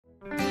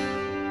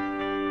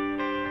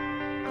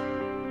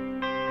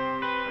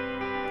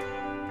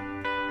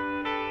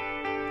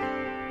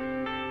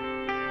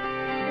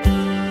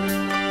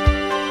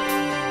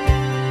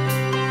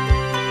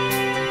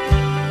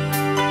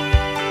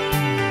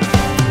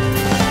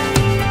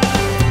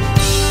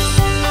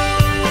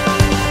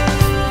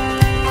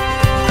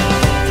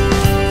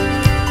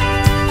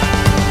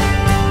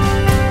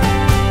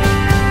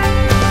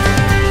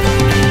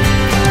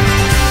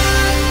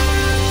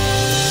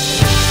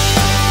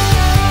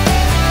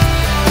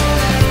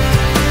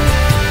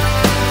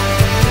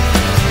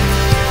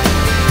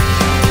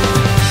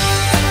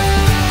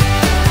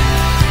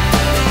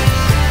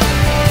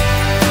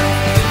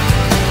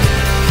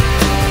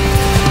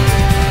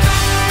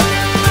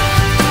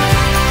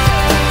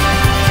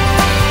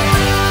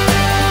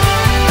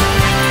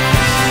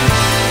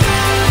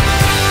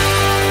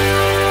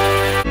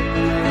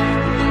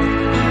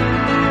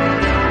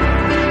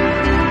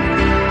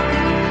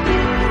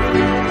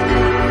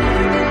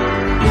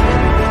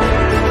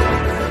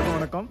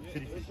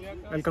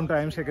Welcome to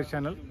IamSEKAR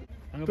channel.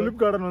 Tulip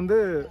Garden வந்து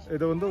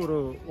இது வந்து ஒரு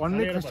 1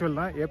 week festival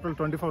தான். April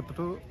 24th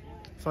to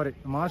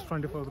March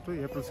 24th to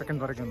April 2nd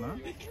வரைக்கும் தான்.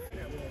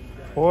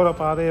 போற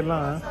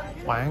பாதையெல்லாம்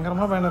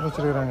பயங்கரமா பேனர்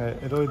வச்சிருக்காங்க.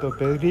 ஏதோ இது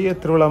பெரிய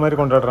திருவிழா மாதிரி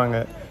கொண்டாடுறாங்க.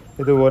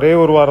 இது ஒரே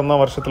ஒரு வாரம்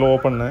தான் வருஷத்துல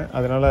ஓபன்,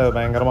 அதனால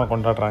பயங்கரமா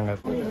கொண்டாடுறாங்க.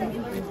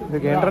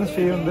 இதுக்கு என்ட்ரன்ஸ்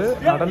ஃபீ வந்து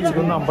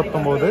அடல்ட்ஸ்க்கு வந்து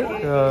 59,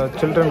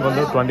 சில்ட்ரனுக்கு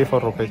வந்து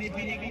 24 rupees.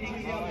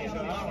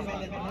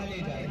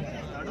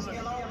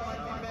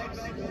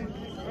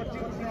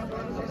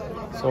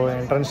 ஸோ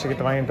என்ட்ரன்ஸ்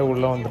டிக்கெட் வாங்கிட்டு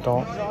உள்ளே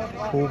வந்துட்டோம்.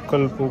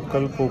 பூக்கள்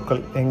பூக்கள்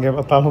பூக்கள், எங்கே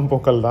பார்த்தாலும்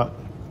பூக்கள் தான்.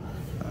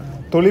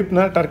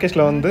 துலிப்னா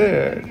டர்க்கிஷில் வந்து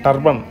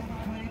டர்பன்.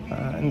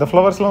 இந்த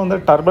ஃப்ளவர்ஸ்லாம் வந்து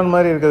டர்பன்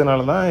மாதிரி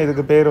இருக்கிறதுனால தான்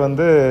இதுக்கு பேர்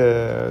வந்து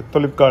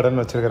துலிப்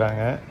கார்டன்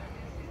வச்சுருக்கிறாங்க.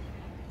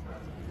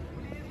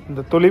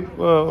 இந்த துலிப்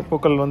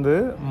பூக்கள் வந்து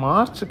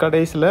மார்ச்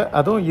கடைசியில்,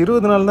 அதுவும்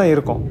 20 நாள் தான்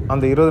இருக்கும்.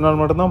 அந்த 20 நாள்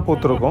மட்டும்தான்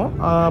பூத்துருக்கும்.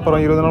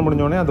 அப்புறம் 20 நாள்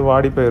முடிஞ்சோடனே அது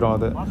வாடி போயிடும்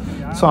அது.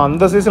 ஸோ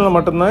அந்த சீசனில்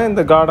மட்டும்தான்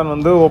இந்த கார்டன்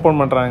வந்து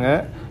ஓப்பன் பண்ணுறாங்க.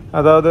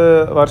 அதாவது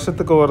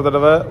வருஷத்துக்கு ஒரு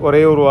தடவை ஒரே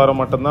ஒரு வாரம்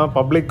மட்டும்தான்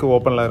பப்ளிக்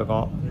ஓப்பனில்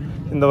இருக்கும்.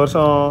 இந்த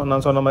வருஷம்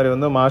நான் சொன்ன மாதிரி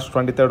வந்து March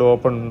 23rd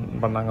ஓப்பன்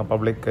பண்ணாங்க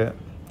பப்ளிக்கு.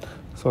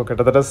 ஸோ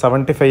கிட்டத்தட்ட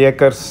 75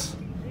 acres.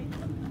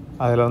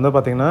 அதில் வந்து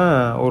பார்த்திங்கன்னா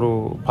ஒரு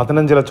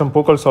 15 லட்சம்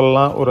பூக்கள்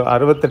சொல்லலாம். ஒரு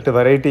 68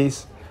 வெரைட்டிஸ்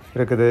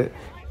இருக்குது.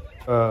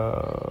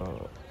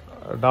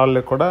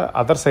 டால் கூட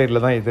அதர்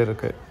சைடில் தான் இது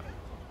இருக்குது.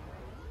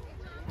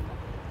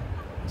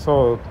 ஸோ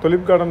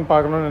துலிப் கார்டன்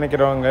பார்க்கணுன்னு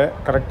நினைக்கிறவங்க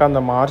கரெக்டாக அந்த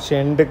மார்ச்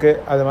எண்டுக்கு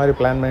அது மாதிரி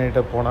பிளான்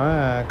பண்ணிட்டு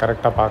போனால்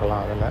கரெக்டாக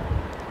பார்க்கலாம். அதில்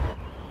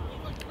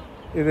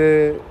இது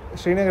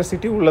ஸ்ரீநகர்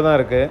சிட்டி உள்ளே தான்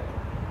இருக்குது.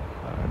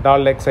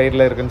 டால் லேக்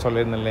சைடில் இருக்குதுன்னு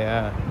சொல்லியிருந்தேன் இல்லையா.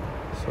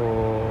 ஸோ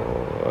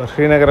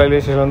ஸ்ரீநகர்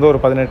ரயில்வே ஸ்டேஷன் வந்து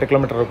ஒரு 18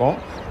 கிலோமீட்டர் இருக்கும்.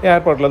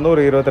 ஏர்போர்ட்லேருந்து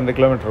ஒரு 22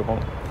 கிலோமீட்டர்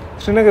இருக்கும்.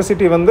 ஸ்ரீநகர்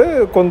சிட்டி வந்து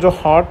கொஞ்சம்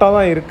ஹாட்டாக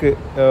தான்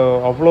இருக்குது.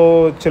 அவ்வளோ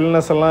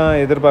சில்னஸ் எல்லாம்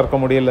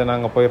எதிர்பார்க்க முடியல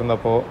நாங்கள்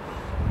போயிருந்தப்போ.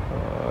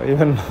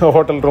 ஈவன்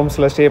ஹோட்டல்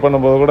ரூம்ஸில் ஸ்டே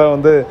பண்ணும்போது கூட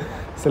வந்து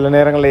சில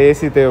நேரங்களில்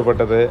ஏசி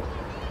தேவைப்பட்டது.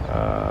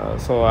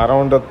 ஸோ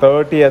அரௌண்ட்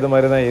 30 அது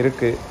மாதிரி தான்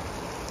இருக்குது.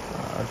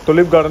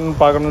 துலிப் கார்டன்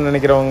பார்க்கணுன்னு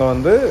நினைக்கிறவங்க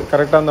வந்து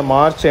கரெக்டாக அந்த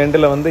மார்ச்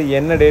எண்டில் வந்து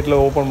என்ன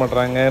டேட்டில் ஓப்பன்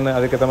பண்ணுறாங்கன்னு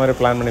அதுக்கேற்ற மாதிரி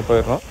பிளான் பண்ணி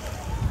போயிடணும்.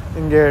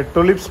 இங்கே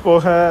துலிப்ஸ்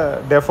போக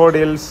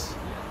டெஃபோடில்ஸ்,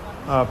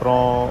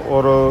 அப்புறம்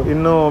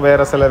இன்னும்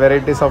வேறு சில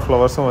வெரைட்டிஸ் ஆஃப்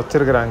ஃப்ளவர்ஸும்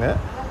வச்சுருக்குறாங்க.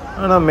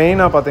 ஆனால்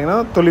மெயினாக பார்த்திங்கன்னா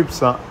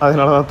துலிப்ஸ் தான்.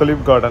 அதனால தான்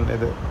துலிப் கார்டன்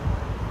இது.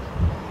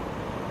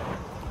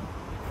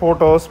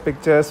 ஃபோட்டோஸ்,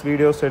 பிக்சர்ஸ்,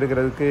 வீடியோஸ்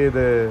எடுக்கிறதுக்கு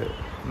இது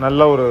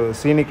நல்ல ஒரு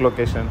சீனிக்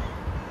லொக்கேஷன்.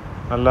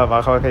 நல்லா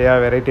வகை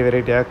வகையாக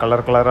வெரைட்டியாக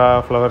கலராக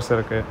ஃப்ளவர்ஸ்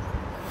இருக்குது.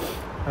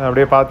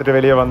 அப்படியே பார்த்துட்டு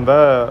வெளியே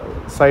வந்தால்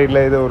சைடில்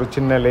இது ஒரு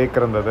சின்ன லேக்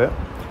இருந்தது.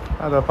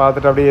 அதை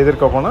பார்த்துட்டு அப்படியே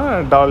எதிர்க்க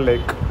போனால் டால்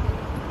லேக்.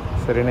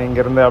 சரி, நான்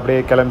இங்கேருந்து அப்படியே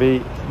கிளம்பி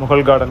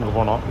முகல் கார்டனுக்கு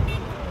போனோம்.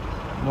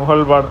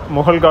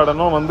 முகல்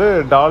கார்டனும் வந்து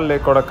டால்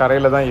லேக்கோட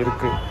கரையில் தான்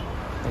இருக்குது.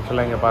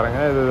 ஆக்சுவலாக இங்கே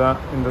பாருங்கள், இதுதான்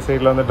இந்த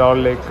சைடில் வந்து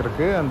டால் லேக்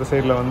இருக்குது, அந்த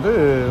சைடில் வந்து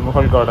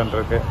முகல் கார்டன்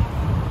இருக்குது.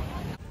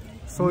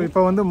 ஸோ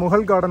இப்போ வந்து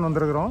முகல் கார்டன்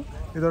வந்திருக்கிறோம்.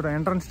 இதோட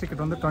என்ட்ரன்ஸ்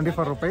டிக்கெட் வந்து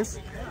 24 rupees.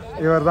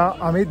 இவர் தான்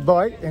அமித்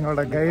பாய்,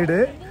 எங்களோட கைடு.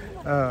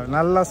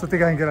 நல்லா சுற்றி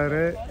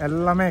காமிக்கிறாரு,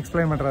 எல்லாமே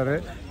எக்ஸ்பிளைன் பண்ணுறாரு.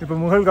 இப்போ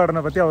முகல்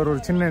கார்டனை பற்றி அவர்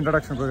ஒரு சின்ன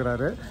இன்ட்ரடக்ஷன்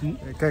கொடுக்குறாரு,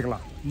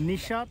 கேட்கலாம்.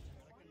 Nishat,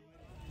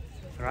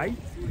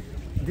 right?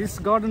 This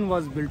garden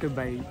was built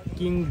by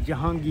King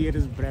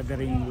Jahangir's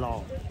brother-in-law.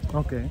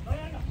 Okay.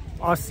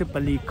 Asif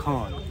Ali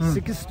Khan.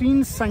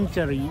 16th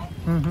century,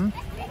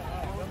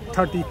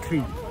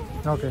 33.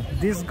 Okay.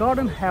 This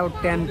garden have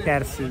 10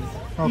 terraces.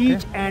 Okay.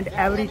 Each and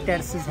every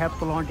terraces have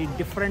planted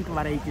different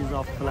varieties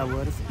of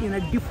flowers in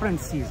a different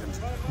seasons.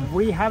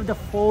 We have the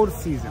 4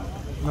 seasons.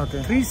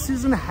 Okay. 3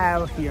 seasons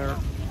have here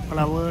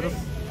flowers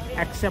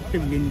except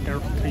winter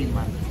 3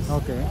 months.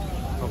 Okay.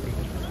 Okay.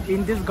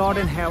 In this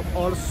garden have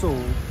also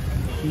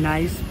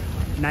nice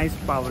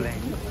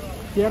pavilion.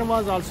 There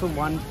was also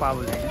one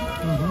pavilion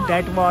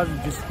that was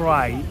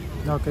destroyed.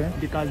 Okay.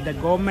 Because the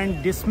government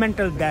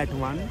dismantled that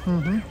one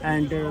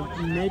and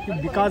make it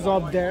because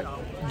of the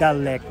Dal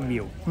Lake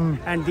view.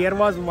 And there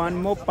was one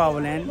more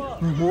pavilion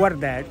over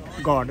that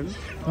garden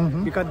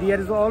because there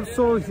is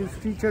also his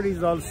teacher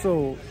is also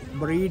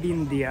buried in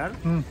there.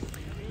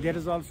 There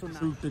is also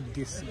to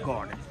this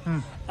garden.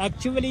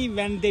 Actually,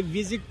 when they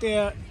visit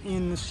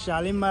in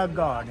Shalimar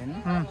Garden,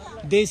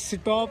 they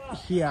stop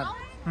here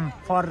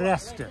for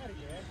rest.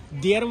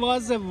 There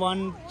was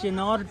one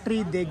chinar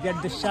tree, they get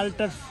the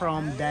shelter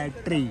from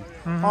that tree.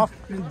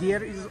 After,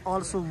 there is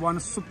also one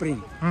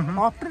spring.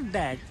 After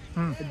that,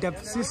 the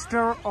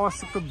sister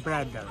asked to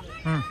brother.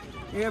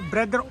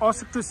 Brother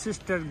asked to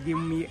sister,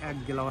 give me a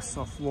glass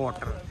of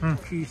water.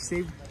 She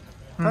said,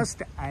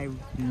 first I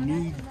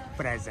need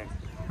present.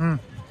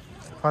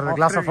 For a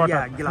glass of water?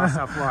 Yeah, glass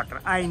of water.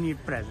 I need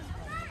present.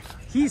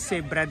 He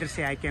said, brother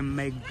say, I can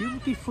make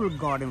beautiful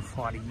garden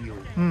for you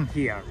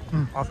here.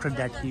 After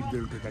that, he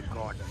built the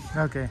garden.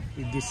 Okay.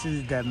 This is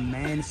the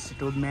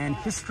main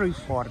history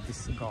for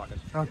this garden.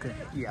 Okay.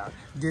 Yeah.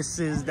 This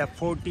is the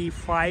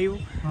 45,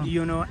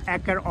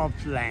 acre of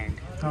land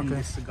in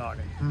this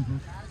garden.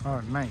 Oh,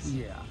 nice.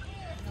 Yeah.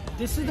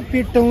 This is the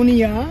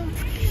petunia.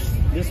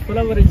 This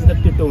flower is the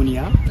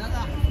petunia.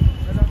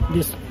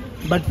 This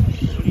but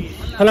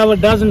flower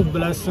doesn't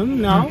blossom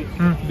now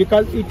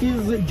because it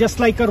is just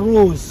like a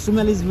rose.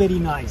 Smell is very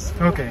nice.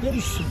 Okay.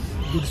 Very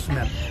good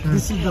smell.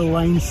 This is the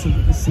lion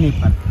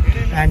snipper,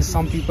 and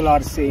some people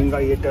are saying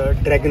it a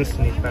dragon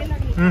snipper.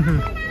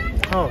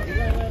 Oh.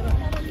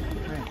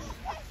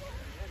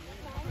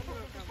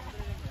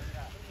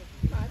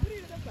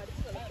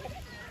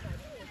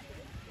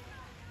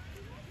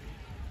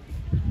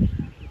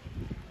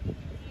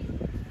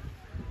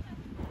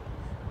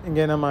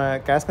 இங்கே நம்ம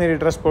Kashmiri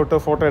dress போட்டு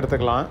photo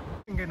எடுத்துக்கலாம்.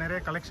 இங்கே நிறைய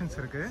collections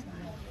இருக்குது.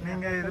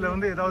 நீங்கள் இதில்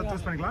வந்து ஏதாவது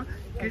சூஸ் பண்ணிக்கலாம்.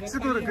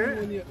 கிட்ஸுக்கும்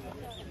இருக்குது,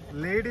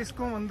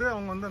 லேடிஸ்க்கும் வந்து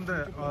அவங்க வந்து அந்த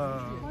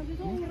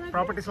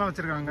ப்ராப்பர்ட்டிஸ்லாம்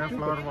வச்சுருக்காங்க,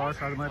 ஃப்ளவர்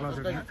வாஷ் அது மாதிரிலாம்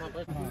வச்சுருக்காங்க.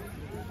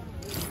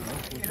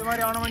 இது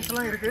மாதிரி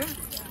ஆர்னமெண்ட்ஸ்லாம் இருக்குது.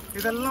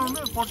 இதெல்லாம்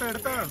வந்து ஃபோட்டோ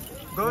எடுத்தால்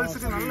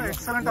கேர்ள்ஸுக்கு நல்ல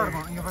எக்ஸலண்ட்டாக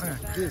இருக்கும். இங்கே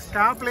பாருங்கள்,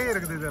 கேப்லேயே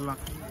இருக்குது இதெல்லாம்.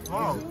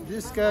 Wow.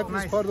 This cap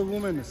is for the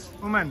women.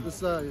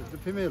 This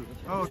the female.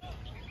 Oh.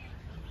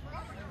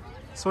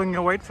 So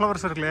இங்கே ஒயிட்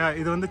ஃப்ளவர்ஸ் இருக்கு இல்லையா,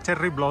 இது வந்து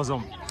cherry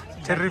blossom.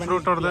 Cherry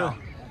ஃப்ரூட்டோட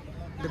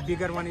The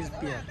bigger one is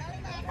pear.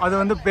 அது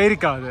வந்து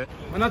பேரிக்கா. அது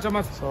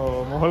ஸோ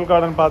முகல்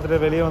கார்டன் பார்த்துட்டு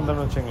வெளியே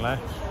வந்தோம்னு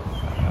வச்சுங்களேன்,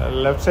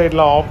 லெஃப்ட்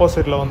சைடில்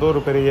ஆப்போசிட்டில் வந்து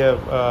ஒரு பெரிய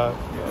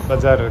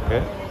பஜார்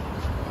இருக்குது.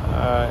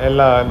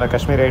 எல்லா இந்த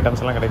காஷ்மீரி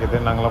ஐட்டம்ஸ் எல்லாம்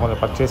கிடைக்கிது. நாங்களாம்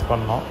கொஞ்சம் பர்ச்சேஸ்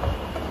பண்ணோம்.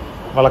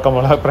 வழக்கம்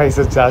போல்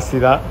ப்ரைஸஸ் ஜாஸ்தி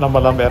தான்,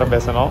 நம்ம தான் பேரம்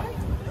பேசணும்.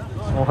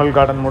 முகல்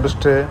கார்டன்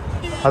முடிச்சுட்டு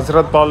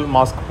ஹஸ்ரத்பால்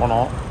மாஸ்க்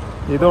போனோம்.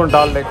 இதுவும்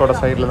டால் லேக்கோட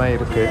சைடில் தான்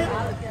இருக்குது.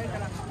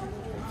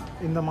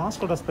 இந்த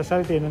மாஸ்கோட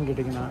ஸ்பெஷாலிட்டி என்னென்னு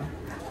கேட்டிங்கன்னா,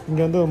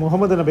 இங்கே வந்து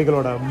முகமது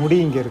நபிகளோட முடி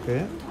இங்கே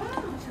இருக்குது.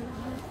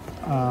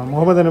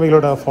 முகமது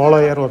நபிகளோட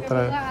ஃபாலோயர்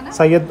ஒருத்தர்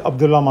சையத்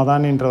அப்துல்லா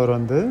மதானின்றவர்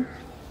வந்து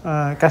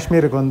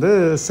காஷ்மீருக்கு வந்து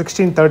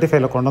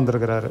 1635 கொண்டு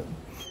வந்திருக்கிறாரு.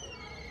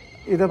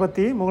 இதை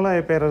பற்றி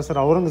முகலாய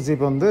பேரரசர்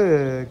அவுரங்கசீப் வந்து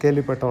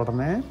கேள்விப்பட்ட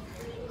உடனே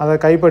அதை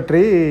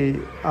கைப்பற்றி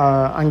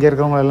அங்கே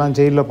இருக்கிறவங்க எல்லாம்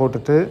ஜெயிலில்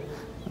போட்டுட்டு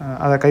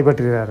அதை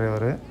கைப்பற்றிடுறாரு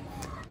அவர்.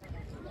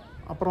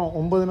 அப்புறம்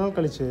 9 நாள்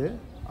கழித்து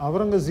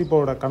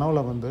அவுரங்கசீப்போட கனவுல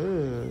வந்து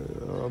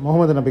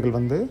முகமது நபிகள்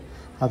வந்து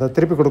அதை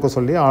திருப்பி கொடுக்க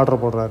சொல்லி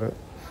ஆர்டர் போடுறாரு.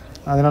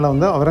 அதனால்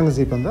வந்து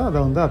அவுரங்கசீப் வந்து அதை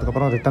வந்து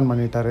அதுக்கப்புறம் ரிட்டர்ன்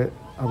பண்ணிட்டாரு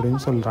அப்படின்னு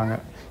சொல்கிறாங்க.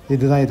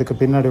 இதுதான் இதுக்கு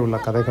பின்னாடி உள்ள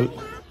கதைகள்.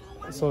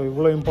 ஸோ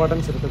இவ்வளோ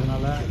இம்பார்ட்டன்ஸ்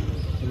இருக்கிறதுனால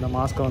இந்த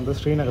மாஸ்க்கை வந்து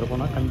ஸ்ரீநகர்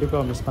போனால்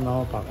கண்டிப்பாக மிஸ்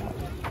பண்ணாமல் பார்க்கணும்.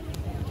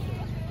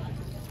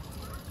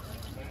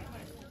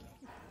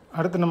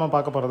 அடுத்து நம்ம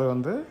பார்க்க போகிறது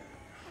வந்து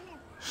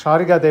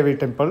ஷாரிகா தேவி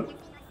டெம்பிள்.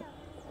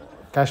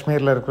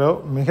 காஷ்மீரில் இருக்கிற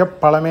மிக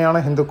பழமையான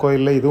ஹிந்து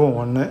கோயிலில் இதுவும்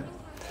ஒன்று.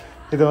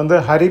 இது வந்து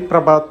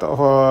ஹரிபிரபாத்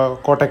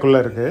கோட்டைக்குள்ளே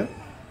இருக்குது.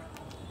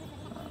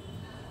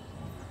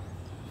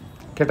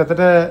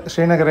 கிட்டத்தட்ட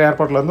ஸ்ரீநகர்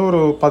ஏர்போர்ட்லேருந்து ஒரு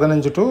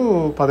 15 to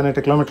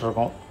 18 கிலோமீட்டர்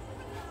இருக்கும்.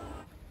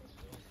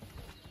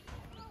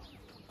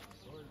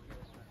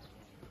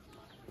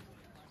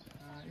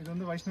 இது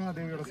வந்து வைஷ்ணவா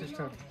தேவியோட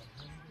சிஸ்டர்.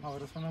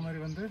 அவர் சொன்ன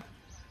மாதிரி வந்து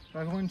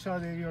ரகுவன்ஷா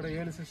தேவியோட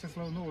 7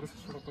 சிஸ்டர்ஸில் வந்து ஒரு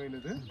சிஸ்டரோட கோயில்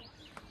இது.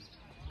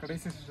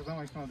 கடைசி சிஸ்டர்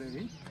தான் வைஷ்ணவா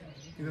தேவி.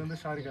 இது வந்து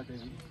ஷாரிகா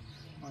தேவி.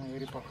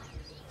 ஏரிப்பா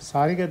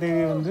ஷாரிகா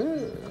தேவி வந்து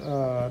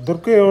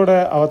துர்க்கையோட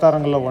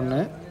அவதாரங்களில் ஒன்று.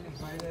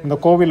 இந்த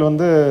கோவில்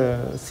வந்து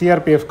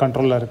சிஆர்பிஎஃப்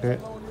கண்ட்ரோலில் இருக்குது.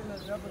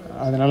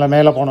 அதனால்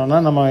மேலே போனோன்னா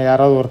நம்ம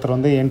யாராவது ஒருத்தர்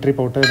வந்து என்ட்ரி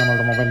போட்டு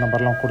நம்மளோட மொபைல்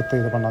நம்பர்லாம் கொடுத்து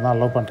இது பண்ணால் தான்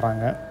அலோவ்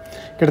பண்ணுறாங்க.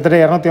 கிட்டத்தட்ட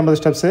 250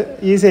 ஸ்டெப்ஸு,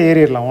 ஈஸியாக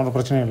ஏறிடலாம், ஒன்றும்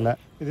பிரச்சனையும் இல்லை.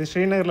 இது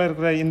ஸ்ரீநகரில்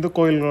இருக்கிற இந்து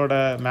கோயில்களோட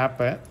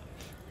மேப்பு.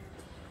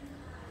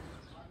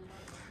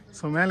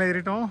 ஸோ மேலே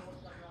ஏறிட்டோம்.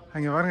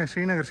 அங்கே பாருங்க,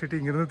 ஸ்ரீநகர் சிட்டி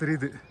இங்கேருந்து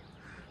தெரியுது.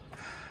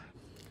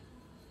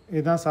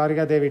 இதுதான்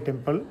ஷாரிகா தேவி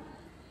டெம்பிள்.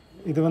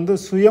 இது வந்து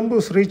சுயம்பு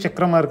ஸ்ரீ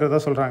சக்கரமாக இருக்கிறதா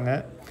சொல்கிறாங்க.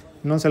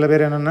 இன்னும் சில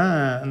பேர் என்னென்னா,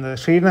 இந்த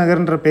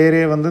ஸ்ரீநகர்ன்ற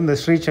பேரே வந்து இந்த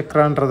ஸ்ரீ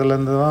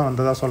சக்கரான்றதுலேருந்து தான்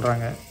வந்ததாக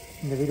சொல்கிறாங்க.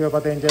 இந்த வீடியோ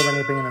பார்த்து என்ஜாய்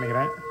பண்ணியிருப்பீங்கன்னு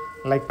நினைக்கிறேன்.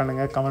 லைக்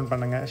பண்ணுங்கள், கமெண்ட்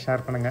பண்ணுங்கள்,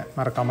 ஷேர் பண்ணுங்கள்,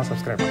 மறக்காமல்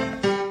சப்ஸ்கிரைப்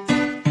பண்ணுங்கள்.